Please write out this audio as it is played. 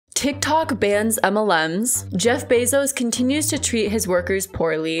TikTok bans MLMs, Jeff Bezos continues to treat his workers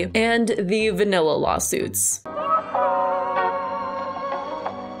poorly, and the vanilla lawsuits.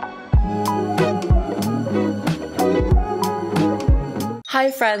 Hi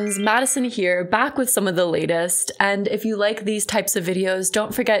friends, Madison here, back with some of the latest, and if you like these types of videos,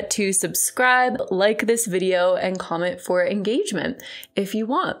 don't forget to subscribe, like this video, and comment for engagement if you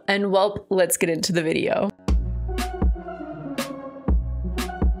want. And well, let's get into the video.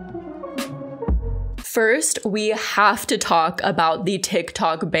 First, we have to talk about the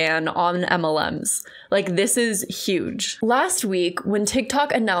TikTok ban on MLMs. Like, this is huge. Last week, when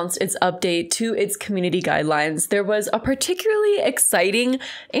TikTok announced its update to its community guidelines, there was a particularly exciting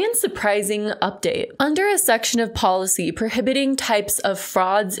and surprising update. Under a section of policy prohibiting types of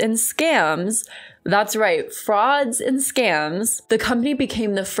frauds and scams, that's right, frauds and scams, the company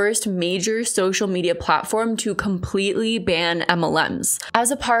became the first major social media platform to completely ban MLMs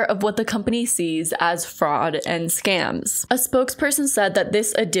as a part of what the company sees as fraud and scams. A spokesperson said that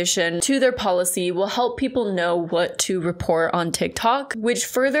this addition to their policy will help people know what to report on TikTok, which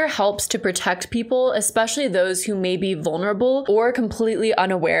further helps to protect people, especially those who may be vulnerable or completely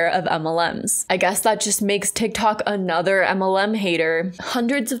unaware of MLMs. I guess that just makes TikTok another MLM hater.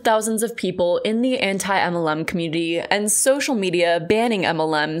 Hundreds of thousands of people in the anti-MLM community and social media banning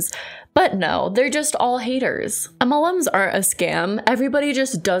MLMs, but no, they're just all haters. MLMs aren't a scam. Everybody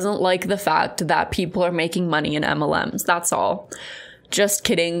just doesn't like the fact that people are making money in MLMs. That's all. Just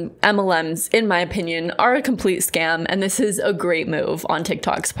kidding. MLMs, in my opinion, are a complete scam, and this is a great move on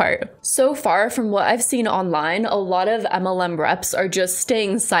TikTok's part. So far, from what I've seen online, a lot of MLM reps are just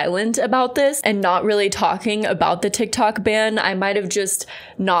staying silent about this and not really talking about the TikTok ban. I might have just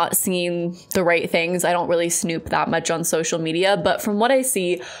not seen the right things. I don't really snoop that much on social media, but from what I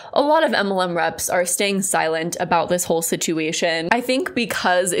see, a lot of MLM reps are staying silent about this whole situation. I think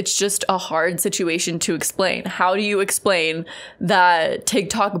because it's just a hard situation to explain. How do you explain that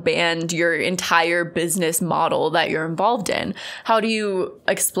TikTok banned your entire business model that you're involved in? How do you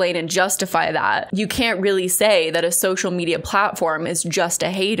explain and justify that? You can't really say that a social media platform is just a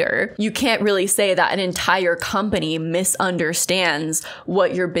hater. You can't really say that an entire company misunderstands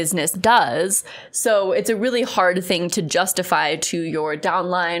what your business does. So it's a really hard thing to justify to your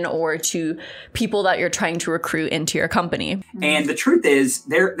downline or to people that you're trying to recruit into your company. And the truth is,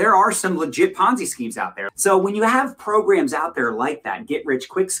 there are some legit Ponzi schemes out there. So when you have programs out there like that, get rich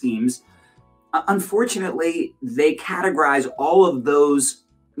quick schemes, unfortunately, they categorize all of those,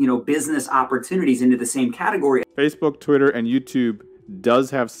 business opportunities into the same category. Facebook, Twitter, and YouTube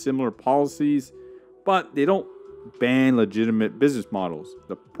does have similar policies, but they don't ban legitimate business models.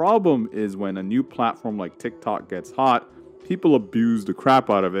 The problem is when a new platform like TikTok gets hot, people abuse the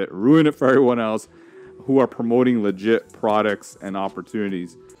crap out of it, ruin it for everyone else who are promoting legit products and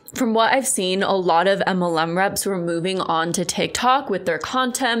opportunities. From what I've seen, a lot of MLM reps were moving on to TikTok with their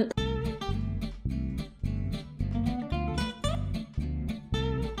content.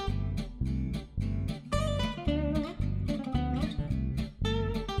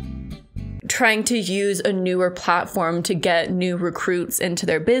 Trying to use a newer platform to get new recruits into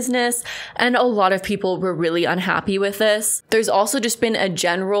their business, and a lot of people were really unhappy with this. There's also just been a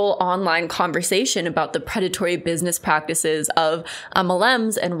general online conversation about the predatory business practices of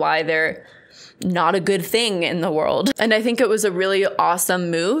MLMs and why they're not a good thing in the world. And I think it was a really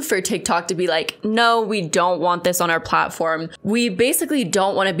awesome move for TikTok to be like, no, we don't want this on our platform. We basically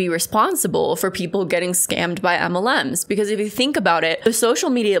don't want to be responsible for people getting scammed by MLMs. Because if you think about it, the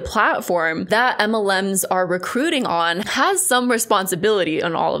social media platform that MLMs are recruiting on has some responsibility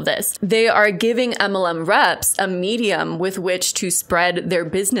on all of this. They are giving MLM reps a medium with which to spread their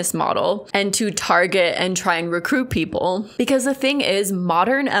business model and to target and try and recruit people. Because the thing is,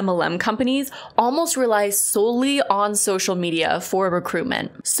 modern MLM companies almost relies solely on social media for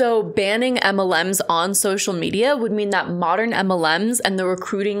recruitment. So banning MLMs on social media would mean that modern MLMs and the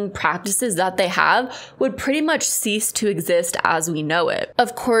recruiting practices that they have would pretty much cease to exist as we know it.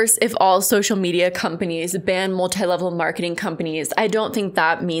 Of course, if all social media companies ban multi-level marketing companies, I don't think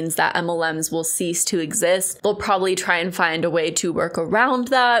that means that MLMs will cease to exist. They'll probably try and find a way to work around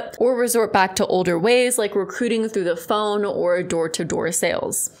that or resort back to older ways like recruiting through the phone or door-to-door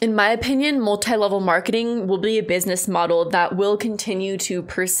sales. In my opinion, multi-level marketing will be a business model that will continue to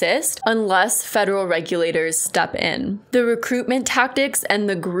persist unless federal regulators step in. The recruitment tactics and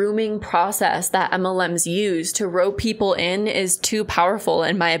the grooming process that MLMs use to rope people in is too powerful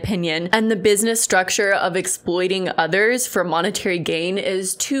in my opinion, and the business structure of exploiting others for monetary gain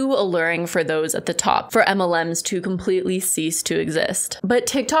is too alluring for those at the top for MLMs to completely cease to exist. But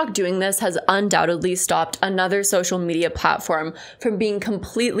TikTok doing this has undoubtedly stopped another social media platform from being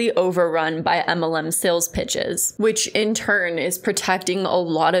completely overrun by MLM sales pitches, which in turn is protecting a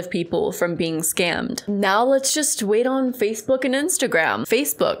lot of people from being scammed. Now let's just wait on Facebook and Instagram.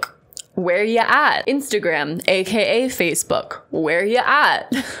 Facebook, where ya at? Instagram, aka Facebook, where ya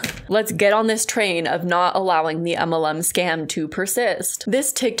at? Let's get on this train of not allowing the MLM scam to persist.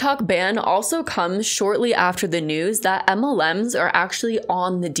 This TikTok ban also comes shortly after the news that MLMs are actually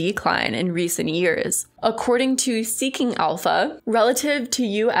on the decline in recent years. According to Seeking Alpha, relative to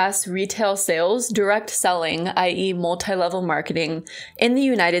US retail sales, direct selling, i.e. multi-level marketing, in the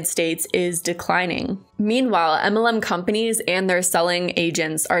United States is declining. Meanwhile, MLM companies and their selling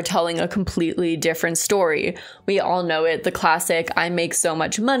agents are telling a completely different story. We all know it, the classic, I make so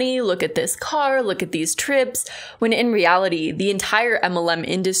much money, look at this car, look at these trips, when in reality, the entire MLM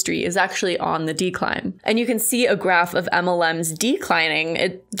industry is actually on the decline. And you can see a graph of MLMs declining.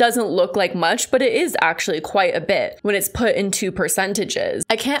 It doesn't look like much, but it is actually quite a bit when it's put into percentages.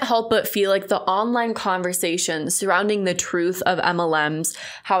 I can't help but feel like the online conversation surrounding the truth of MLMs,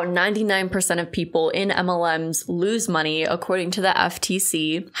 how 99% of people in MLMs lose money according to the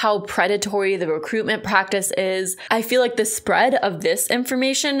FTC, how predatory the recruitment practice is. I feel like the spread of this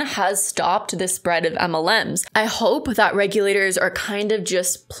information has stopped the spread of MLMs. I hope that regulators are kind of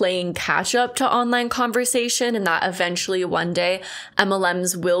just playing catch up to online conversation and that eventually one day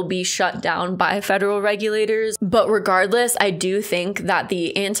MLMs will be shut down by federal regulators. But regardless, I do think that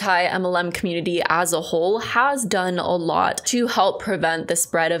the anti-MLM community as a whole has done a lot to help prevent the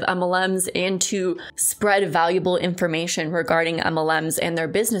spread of MLMs and to spread valuable information regarding MLMs and their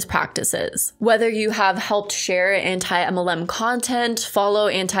business practices. Whether you have helped share anti-MLM content, follow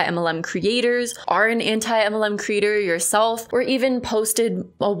anti-MLM creators, are an anti-MLM creator yourself, or even posted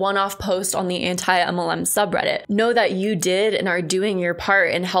a one-off post on the anti-MLM subreddit, know that you did and are doing your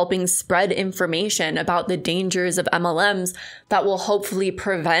part in helping spread information about the dangers of MLMs that will hopefully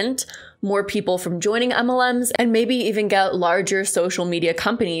prevent more people from joining MLMs and maybe even get larger social media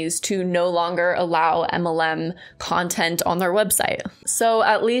companies to no longer allow MLM content on their website. So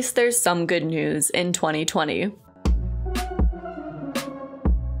at least there's some good news in 2020.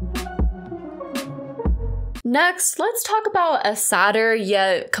 Next, let's talk about a sadder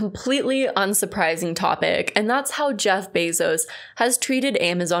yet completely unsurprising topic, and that's how Jeff Bezos has treated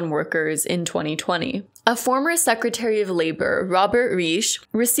Amazon workers in 2020. A former Secretary of Labor, Robert Reich,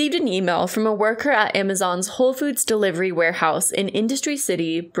 received an email from a worker at Amazon's Whole Foods delivery warehouse in Industry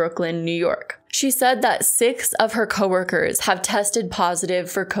City, Brooklyn, New York. She said that 6 of her coworkers have tested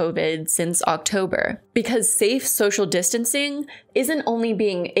positive for COVID since October because safe social distancing isn't only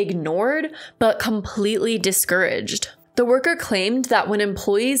being ignored, but completely discouraged. The worker claimed that when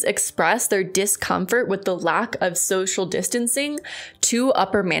employees express their discomfort with the lack of social distancing to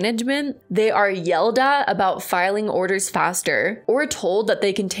upper management, they are yelled at about filing orders faster or told that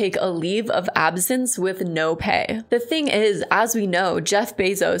they can take a leave of absence with no pay. The thing is, as we know, Jeff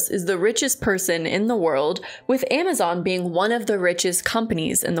Bezos is the richest person in the world, with Amazon being one of the richest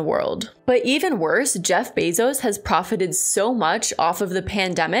companies in the world. But even worse, Jeff Bezos has profited so much off of the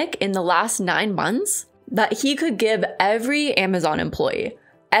pandemic in the last 9 months that he could give every Amazon employee,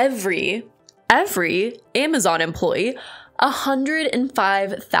 every Amazon employee,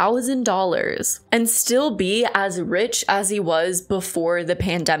 $105,000 and still be as rich as he was before the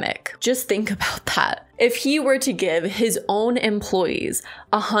pandemic. Just think about that. If he were to give his own employees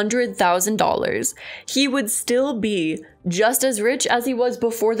 $100,000, he would still be just as rich as he was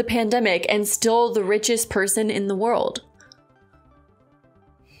before the pandemic and still the richest person in the world.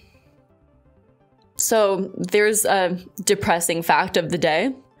 So there's a depressing fact of the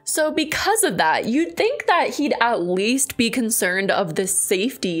day. So because of that, you'd think that he'd at least be concerned of the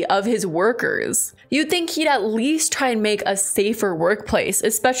safety of his workers. You'd think he'd at least try and make a safer workplace,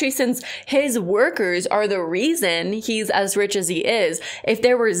 especially since his workers are the reason he's as rich as he is. If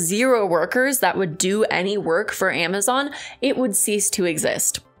there were 0 workers that would do any work for Amazon, it would cease to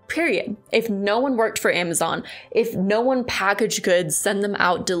exist. Period. If no one worked for Amazon, if no one packaged goods, sent them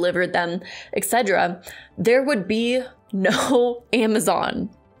out, delivered them, etc., there would be no Amazon.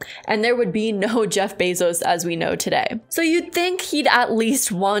 and there would be no Jeff Bezos as we know today. So you'd think he'd at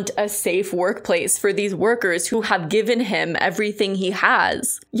least want a safe workplace for these workers who have given him everything he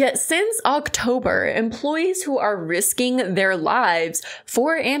has. Yet since October, employees who are risking their lives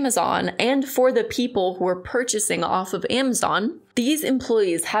for Amazon and for the people who are purchasing off of Amazon, these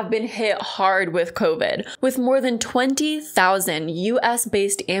employees have been hit hard with COVID, with more than 20,000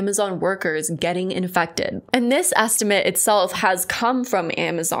 US-based Amazon workers getting infected. And this estimate itself has come from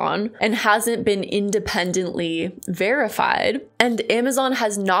Amazon and hasn't been independently verified. And Amazon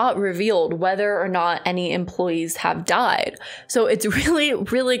has not revealed whether or not any employees have died. So it's really,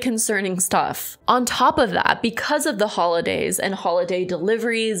 really concerning stuff. On top of that, because of the holidays and holiday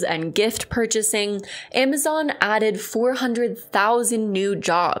deliveries and gift purchasing, Amazon added 400,000 new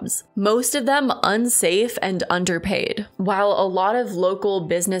jobs, most of them unsafe and underpaid. While a lot of local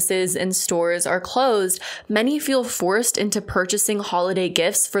businesses and stores are closed, many feel forced into purchasing holiday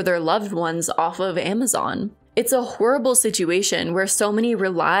gifts for their loved ones off of Amazon. It's a horrible situation where so many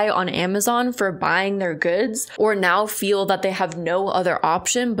rely on Amazon for buying their goods, or now feel that they have no other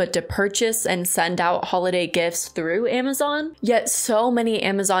option but to purchase and send out holiday gifts through Amazon. Yet so many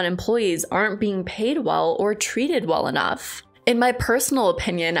Amazon employees aren't being paid well or treated well enough. In my personal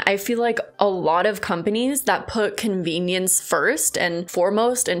opinion, I feel like a lot of companies that put convenience first and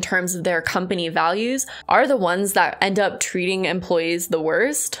foremost in terms of their company values are the ones that end up treating employees the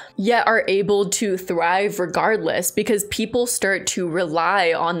worst, yet are able to thrive regardless because people start to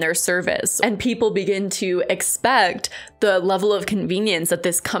rely on their service and people begin to expect the level of convenience that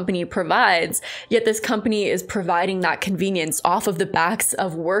this company provides, yet this company is providing that convenience off of the backs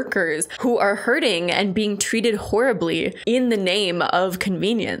of workers who are hurting and being treated horribly in the name of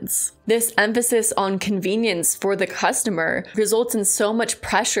convenience. This emphasis on convenience for the customer results in so much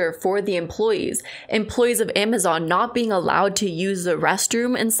pressure for the employees. Employees of Amazon not being allowed to use the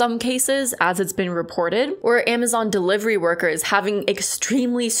restroom in some cases, as it's been reported, or Amazon delivery workers having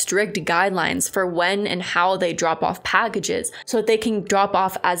extremely strict guidelines for when and how they drop off packages so that they can drop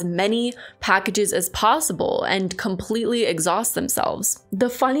off as many packages as possible and completely exhaust themselves.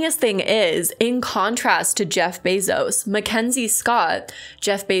 The funniest thing is, in contrast to Jeff Bezos, Mackenzie Scott,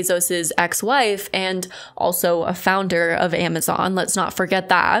 Jeff Bezos' ex-wife and also a founder of Amazon, let's not forget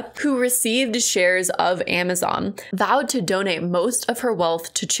that, who received shares of Amazon, vowed to donate most of her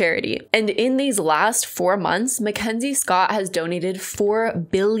wealth to charity. And in these last 4 months, Mackenzie Scott has donated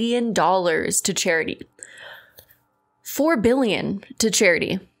 $4 billion to charity. $4 billion to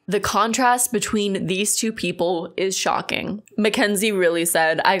charity. The contrast between these two people is shocking. Mackenzie really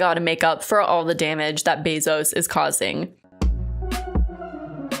said, I gotta make up for all the damage that Bezos is causing.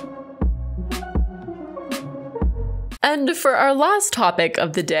 And for our last topic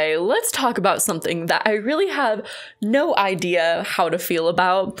of the day, let's talk about something that I really have no idea how to feel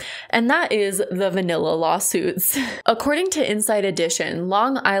about, and that is the vanilla lawsuits. According to Inside Edition,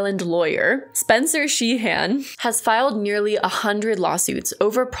 Long Island lawyer Spencer Sheehan has filed nearly 100 lawsuits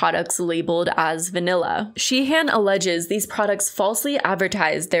over products labeled as vanilla. Sheehan alleges these products falsely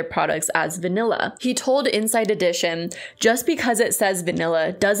advertise their products as vanilla. He told Inside Edition, just because it says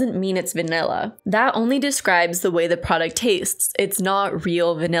vanilla doesn't mean it's vanilla. That only describes the way the product tastes. It's not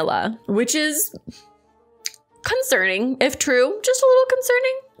real vanilla, which is concerning, if true, just a little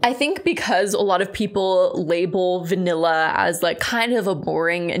concerning. I think because a lot of people label vanilla as like kind of a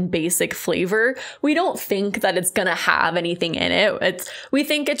boring and basic flavor, we don't think that it's gonna have anything in it. We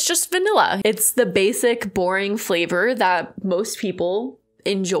think it's just vanilla. It's the basic boring flavor that most people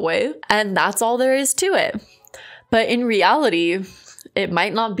enjoy, and that's all there is to it. But in reality, it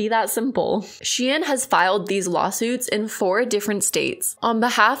might not be that simple. Sheehan has filed these lawsuits in 4 different states on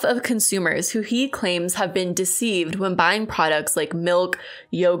behalf of consumers who he claims have been deceived when buying products like milk,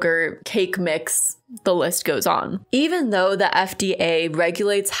 yogurt, cake mix, the list goes on. Even though the FDA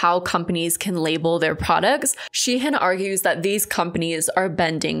regulates how companies can label their products, Sheehan argues that these companies are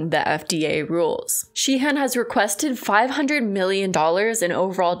bending the FDA rules. Sheehan has requested $500 million in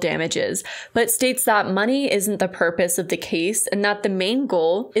overall damages, but states that money isn't the purpose of the case and that the main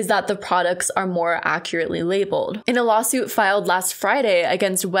goal is that the products are more accurately labeled. In a lawsuit filed last Friday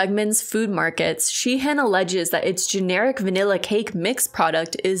against Wegmans Food Markets, Sheehan alleges that its generic vanilla cake mix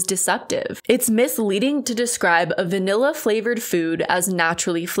product is deceptive. It's misleading to describe a vanilla-flavored food as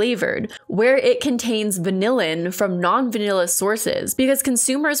naturally flavored, where it contains vanillin from non-vanilla sources, because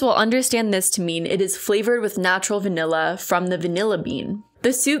consumers will understand this to mean it is flavored with natural vanilla from the vanilla bean.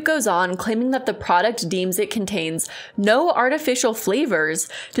 The suit goes on, claiming that the product deems it contains no artificial flavors,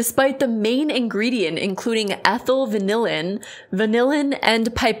 despite the main ingredient including ethyl vanillin, and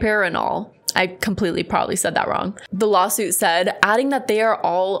piperonal. I completely probably said that wrong. The lawsuit said, adding that they are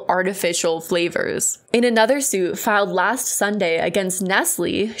all artificial flavors. In another suit filed last Sunday against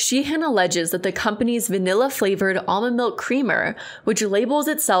Nestle, Sheehan alleges that the company's vanilla-flavored almond milk creamer, which labels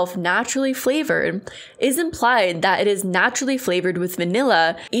itself naturally flavored, is implied that it is naturally flavored with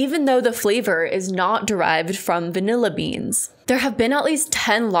vanilla, even though the flavor is not derived from vanilla beans. There have been at least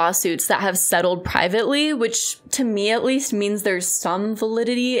 10 lawsuits that have settled privately, which to me at least means there's some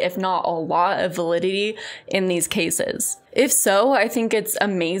validity, if not a lot of validity, in these cases. If so, I think it's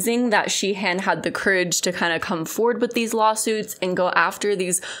amazing that Sheehan had the courage to kind of come forward with these lawsuits and go after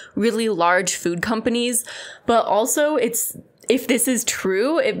these really large food companies, but also if this is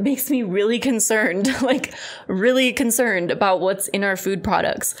true, it makes me really concerned, like really concerned about what's in our food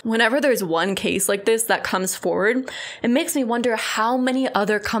products. Whenever there's one case like this that comes forward, it makes me wonder how many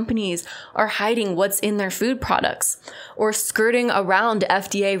other companies are hiding what's in their food products or skirting around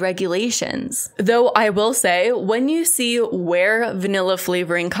FDA regulations. Though I will say, when you see where vanilla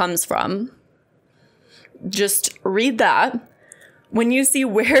flavoring comes from, just read that. When you see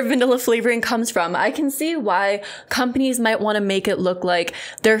where vanilla flavoring comes from, I can see why companies might want to make it look like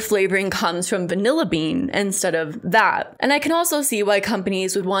their flavoring comes from vanilla bean instead of that. And I can also see why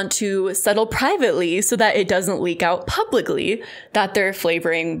companies would want to settle privately so that it doesn't leak out publicly that their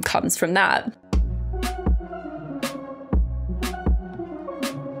flavoring comes from that.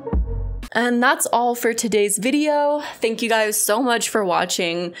 And that's all for today's video. Thank you guys so much for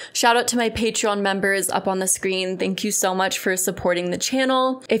watching. Shout out to my Patreon members up on the screen. Thank you so much for supporting the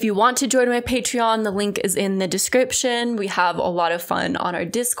channel. If you want to join my Patreon, the link is in the description. We have a lot of fun on our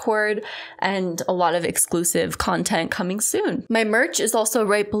Discord and a lot of exclusive content coming soon. My merch is also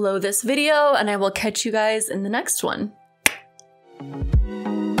right below this video, and I will catch you guys in the next one.